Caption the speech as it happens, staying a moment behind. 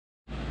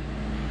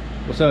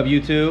What's up,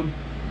 YouTube?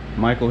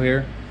 Michael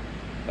here.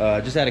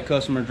 Just had a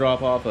customer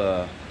drop off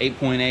a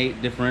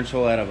 8.8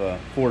 differential out of a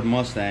Ford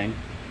Mustang.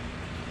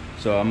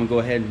 So I'm gonna go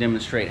ahead and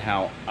demonstrate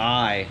how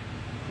I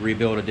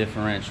rebuild a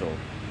differential.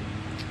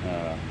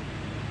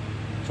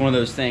 It's one of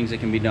those things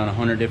that can be done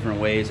 100 different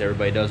ways.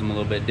 Everybody does them a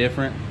little bit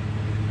different,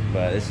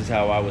 but this is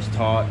how I was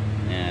taught,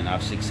 and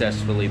I've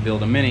successfully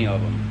built many of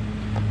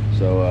them.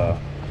 So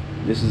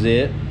this is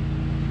it.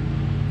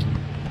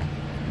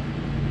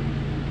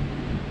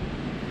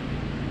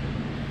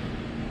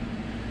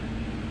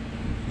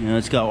 You know,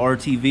 it's got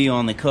RTV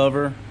on the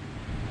cover,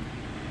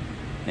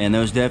 and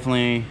those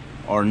definitely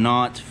are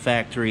not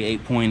factory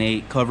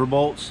 8.8 cover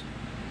bolts.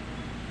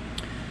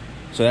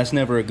 So that's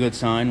never a good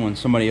sign when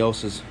somebody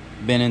else has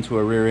been into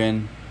a rear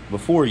end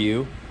before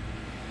you.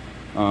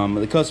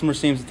 The customer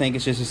seems to think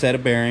it's just a set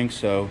of bearings,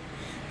 so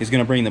he's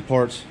going to bring the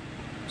parts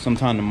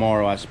sometime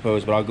tomorrow, I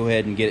suppose, but I'll go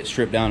ahead and get it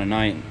stripped down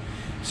tonight and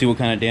see what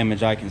kind of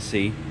damage I can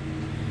see.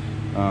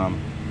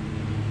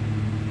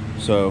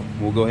 So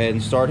we'll go ahead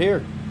and start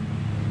here.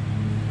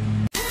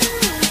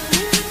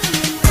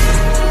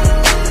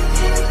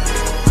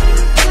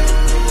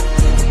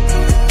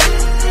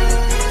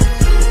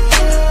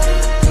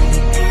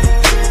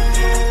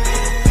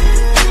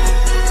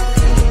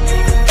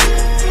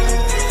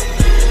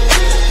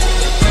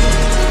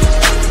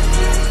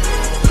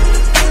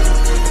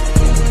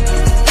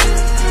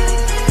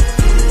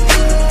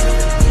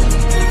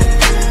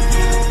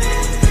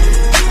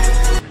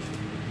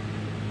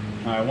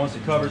 Once the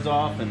cover's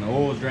off and the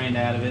oil is drained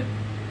out of it,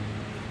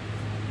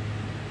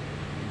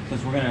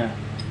 since we're going to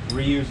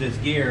reuse this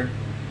gear,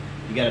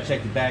 you got to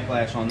check the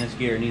backlash on this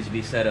gear. It needs to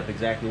be set up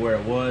exactly where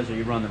it was, or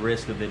you run the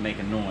risk of it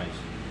making noise.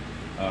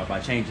 By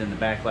changing the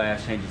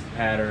backlash, changes the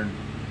pattern,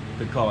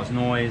 could cause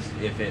noise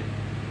if it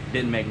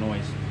didn't make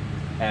noise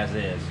as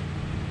is.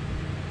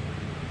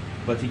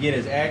 But to get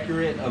as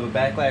accurate of a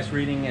backlash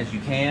reading as you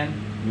can,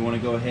 you want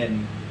to go ahead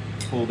and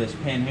pull this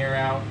pin here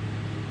out,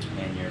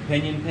 and your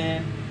pinion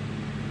pin.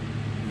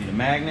 Need a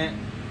magnet,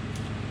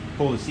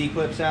 pull the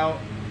C-clips out,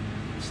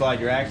 slide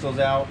your axles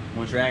out.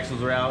 Once your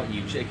axles are out,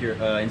 you check your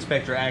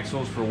inspect your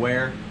axles for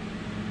wear,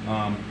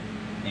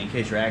 in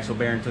case your axle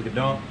bearing took a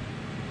dump,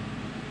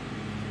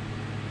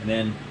 and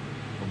then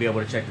we'll be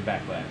able to check the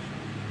backlash.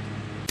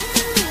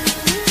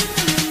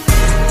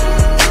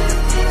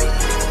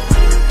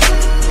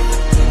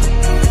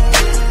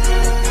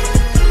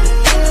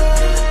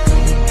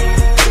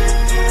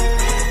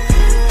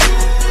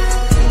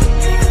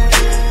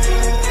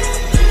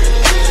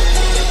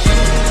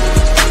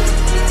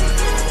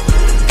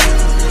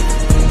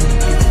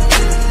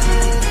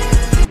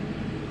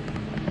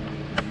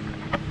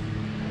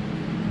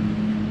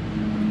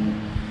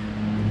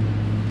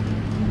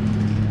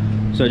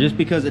 So just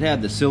because it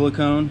had the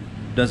silicone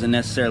doesn't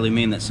necessarily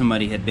mean that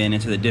somebody had been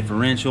into the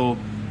differential,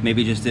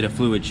 maybe just did a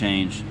fluid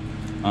change.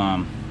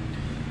 But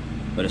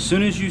as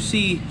soon as you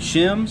see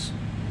shims,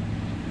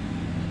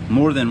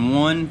 more than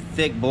one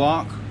thick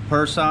block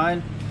per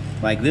side,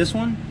 like this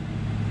one,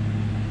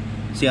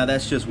 see how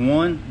that's just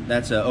one?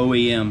 That's a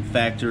OEM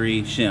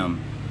factory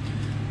shim.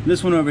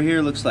 This one over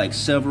here looks like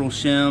several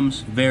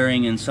shims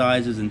varying in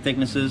sizes and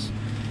thicknesses.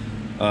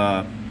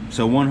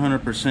 So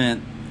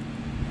 100%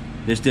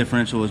 this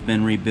differential has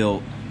been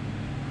rebuilt,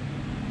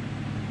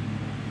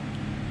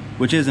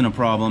 which isn't a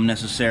problem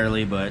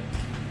necessarily, but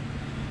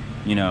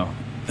you know,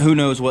 who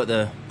knows what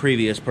the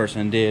previous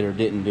person did or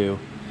didn't do.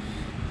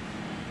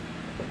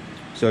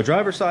 So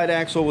driver's side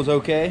axle was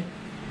okay.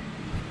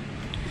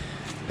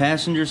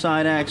 Passenger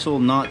side axle,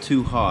 not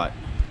too hot.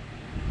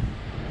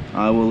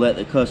 I will let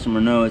the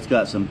customer know it's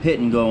got some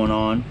pitting going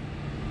on.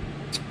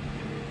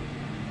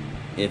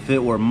 If it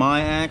were my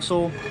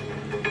axle,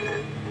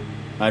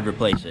 I'd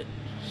replace it.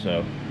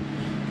 So,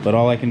 but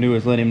all I can do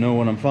is let him know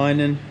what I'm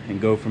finding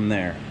and go from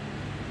there.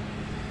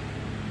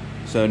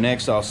 So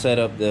next I'll set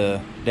up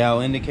the dial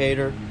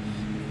indicator,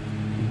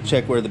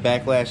 check where the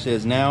backlash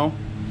is now.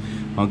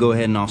 I'll go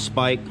ahead and I'll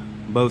spike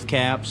both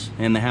caps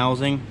and the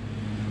housing,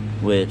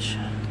 which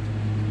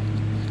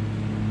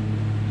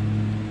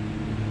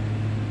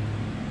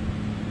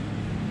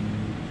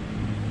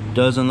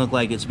doesn't look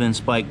like it's been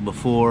spiked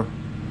before.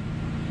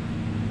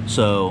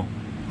 So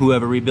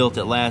whoever rebuilt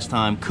it last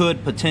time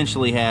could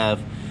potentially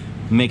have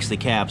mixed the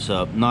caps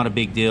up. Not a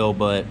big deal,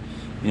 but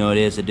you know, it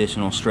is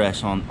additional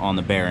stress on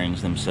the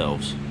bearings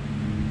themselves.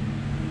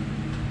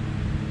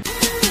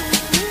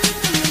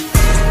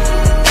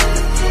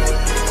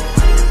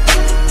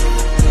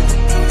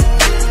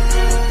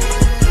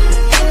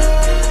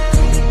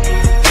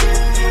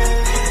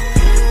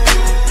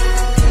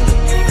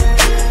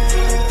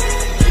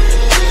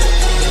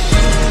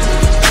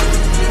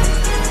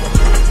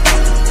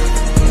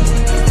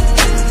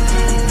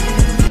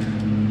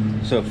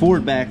 So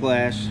Ford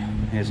backlash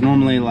is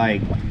normally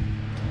like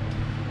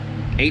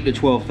 8 to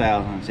 12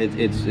 thousandths.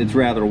 It's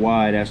rather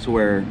wide, as to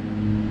where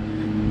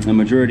the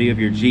majority of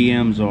your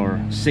GMs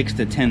are 6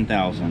 to 10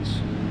 thousandths.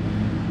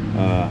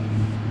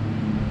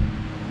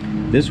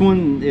 This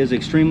one is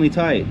extremely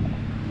tight.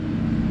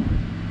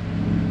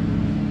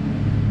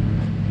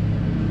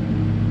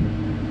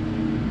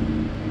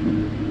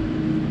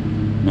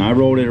 Now I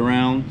rolled it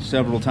around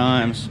several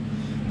times.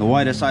 The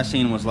widest I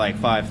seen was like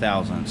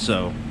 5,000,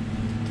 so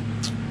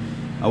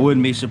I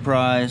wouldn't be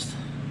surprised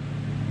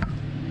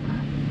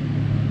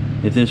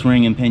if this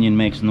ring and pinion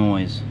makes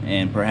noise,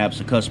 and perhaps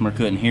the customer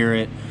couldn't hear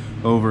it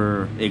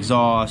over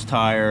exhaust,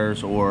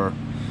 tires, or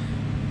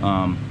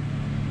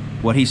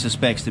what he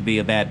suspects to be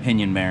a bad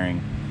pinion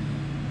bearing.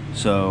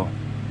 So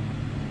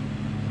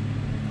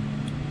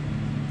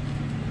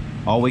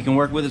all we can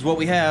work with is what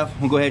we have.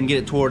 We'll go ahead and get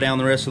it tore down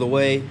the rest of the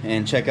way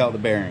and check out the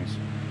bearings.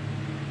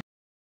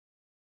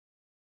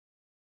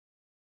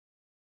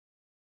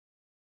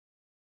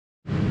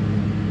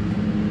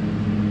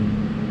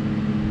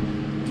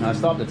 I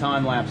stopped the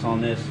time lapse on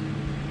this.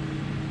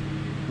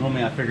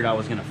 Normally I figured I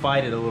was going to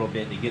fight it a little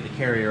bit to get the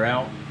carrier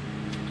out,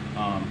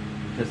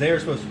 because they are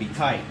supposed to be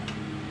tight.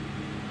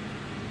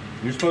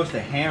 You're supposed to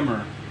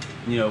hammer,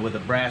 you know, with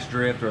a brass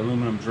drift or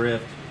aluminum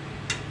drift.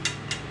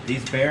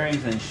 These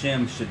bearings and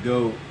shims should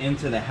go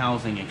into the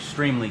housing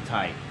extremely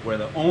tight, where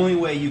the only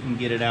way you can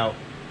get it out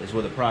is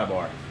with a pry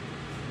bar.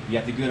 You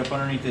have to get up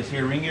underneath this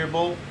here ring gear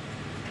bolt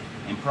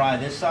and pry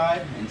this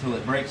side until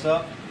it breaks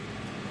up.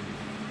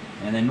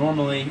 And then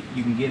normally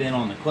you can get in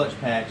on the clutch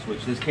packs,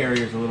 which this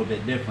carrier is a little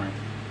bit different.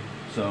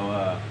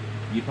 So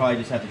you probably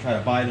just have to try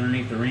to bite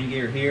underneath the ring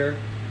gear here,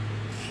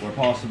 or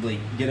possibly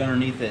get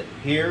underneath it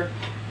here.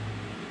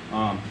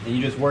 And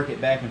you just work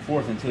it back and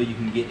forth until you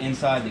can get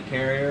inside the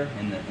carrier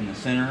in the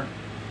center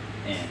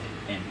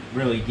and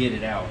really get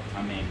it out.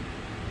 I mean,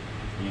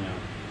 you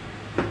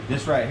know,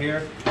 this right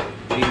here,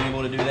 being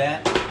able to do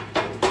that,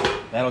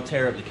 that'll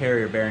tear up the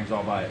carrier bearings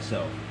all by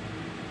itself.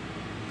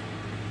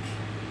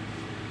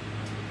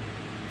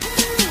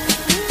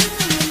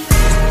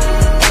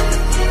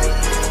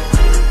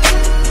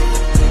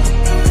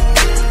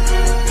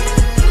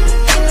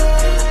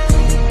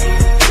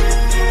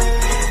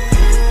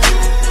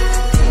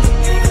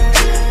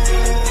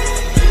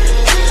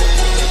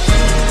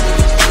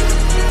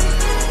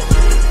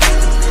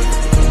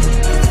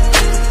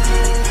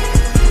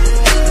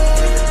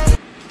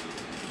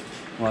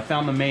 Well, I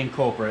found the main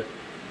culprit.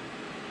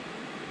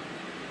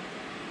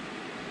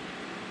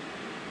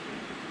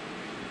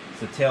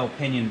 It's the tail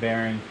pinion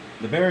bearing.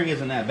 The bearing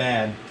isn't that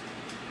bad.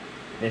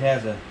 It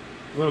has a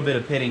little bit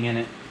of pitting in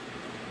it,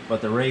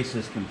 but the race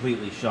is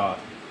completely shot.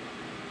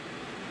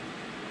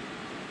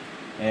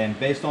 And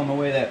based on the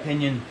way that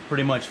pinion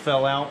pretty much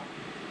fell out,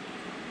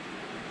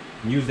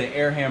 use the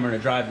air hammer to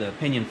drive the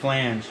pinion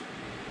flange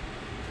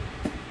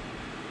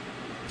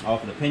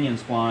off of the pinion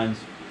splines.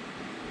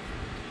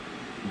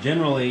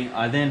 Generally,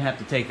 I then have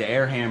to take the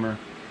air hammer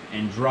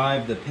and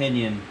drive the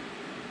pinion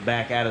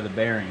back out of the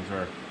bearings,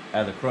 or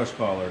out of the crush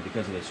collar,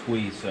 because of the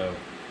squeeze. So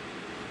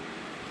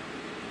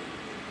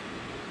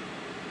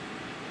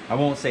I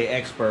won't say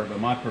expert, but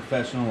my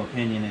professional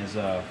opinion is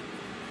the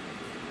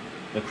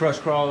crush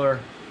crawler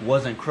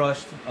wasn't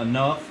crushed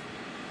enough,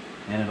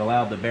 and it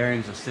allowed the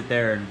bearings to sit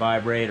there and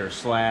vibrate or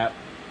slap,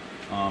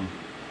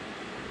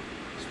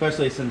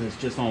 especially since it's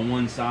just on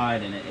one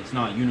side and it's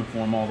not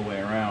uniform all the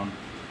way around.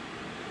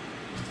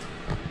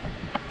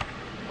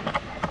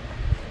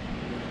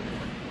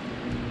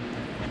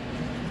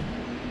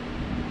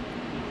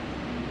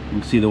 You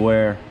can see the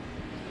wear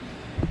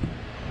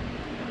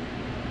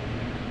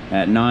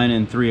at 9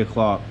 and 3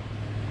 o'clock.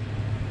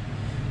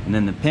 And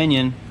then the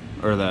pinion,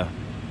 or the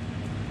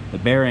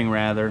bearing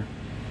rather,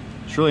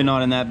 it's really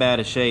not in that bad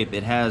a shape.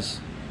 It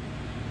has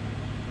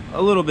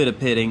a little bit of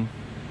pitting,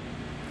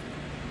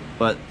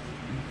 but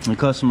the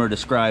customer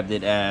described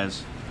it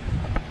as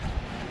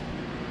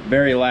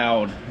very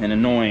loud and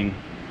annoying.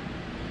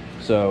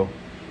 So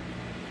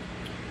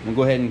we'll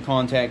go ahead and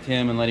contact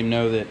him and let him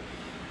know that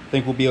I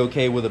think we'll be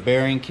okay with a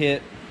bearing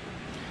kit,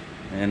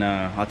 and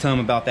I'll tell him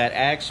about that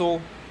axle,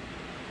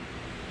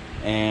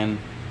 and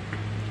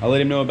I'll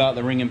let him know about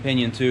the ring and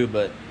pinion too.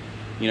 But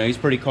you know, he's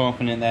pretty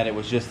confident that it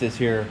was just this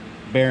here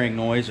bearing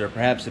noise, or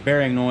perhaps the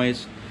bearing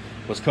noise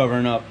was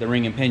covering up the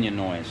ring and pinion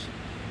noise.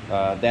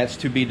 That's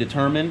to be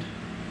determined.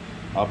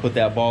 I'll put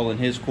that ball in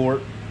his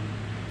court,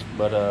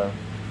 but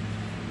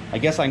I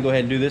guess I can go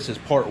ahead and do this as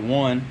part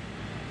one.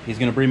 He's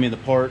going to bring me the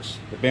parts,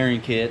 the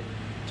bearing kit,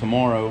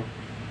 tomorrow,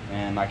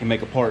 and I can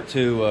make a part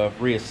two of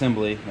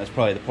reassembly. That's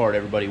probably the part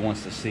everybody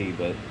wants to see,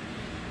 but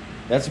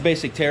that's a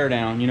basic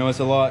teardown. You know, it's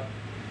a lot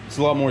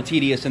more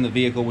tedious in the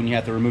vehicle when you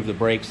have to remove the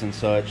brakes and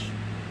such.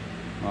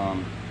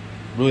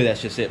 Really,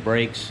 that's just it: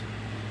 brakes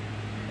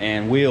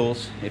and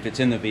wheels if it's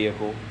in the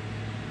vehicle.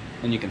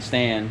 And you can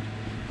stand.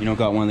 You know,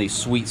 got one of these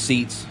sweet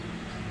seats.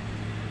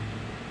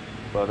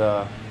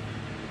 But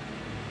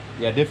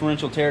yeah,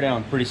 differential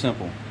teardown, pretty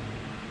simple.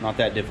 Not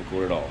that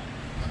difficult at all.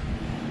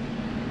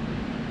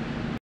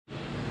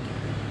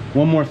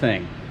 One more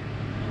thing.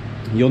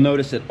 You'll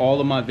notice that all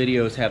of my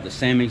videos have the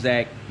same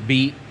exact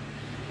beat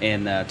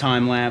and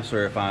time lapse,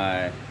 or if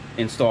I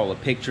install a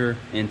picture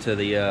into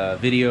the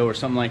video or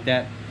something like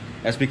that.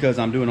 That's because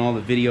I'm doing all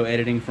the video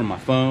editing from my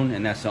phone,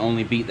 and that's the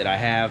only beat that I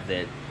have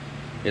that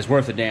is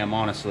worth a damn,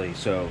 honestly.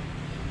 So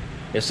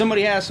if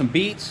somebody has some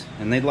beats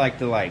and they'd like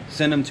to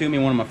send them to me,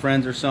 one of my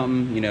friends or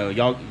something, you know,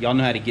 y'all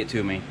know how to get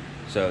to me.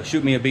 So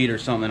shoot me a beat or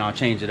something, I'll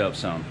change it up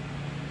some.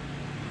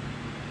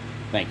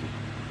 Thank you.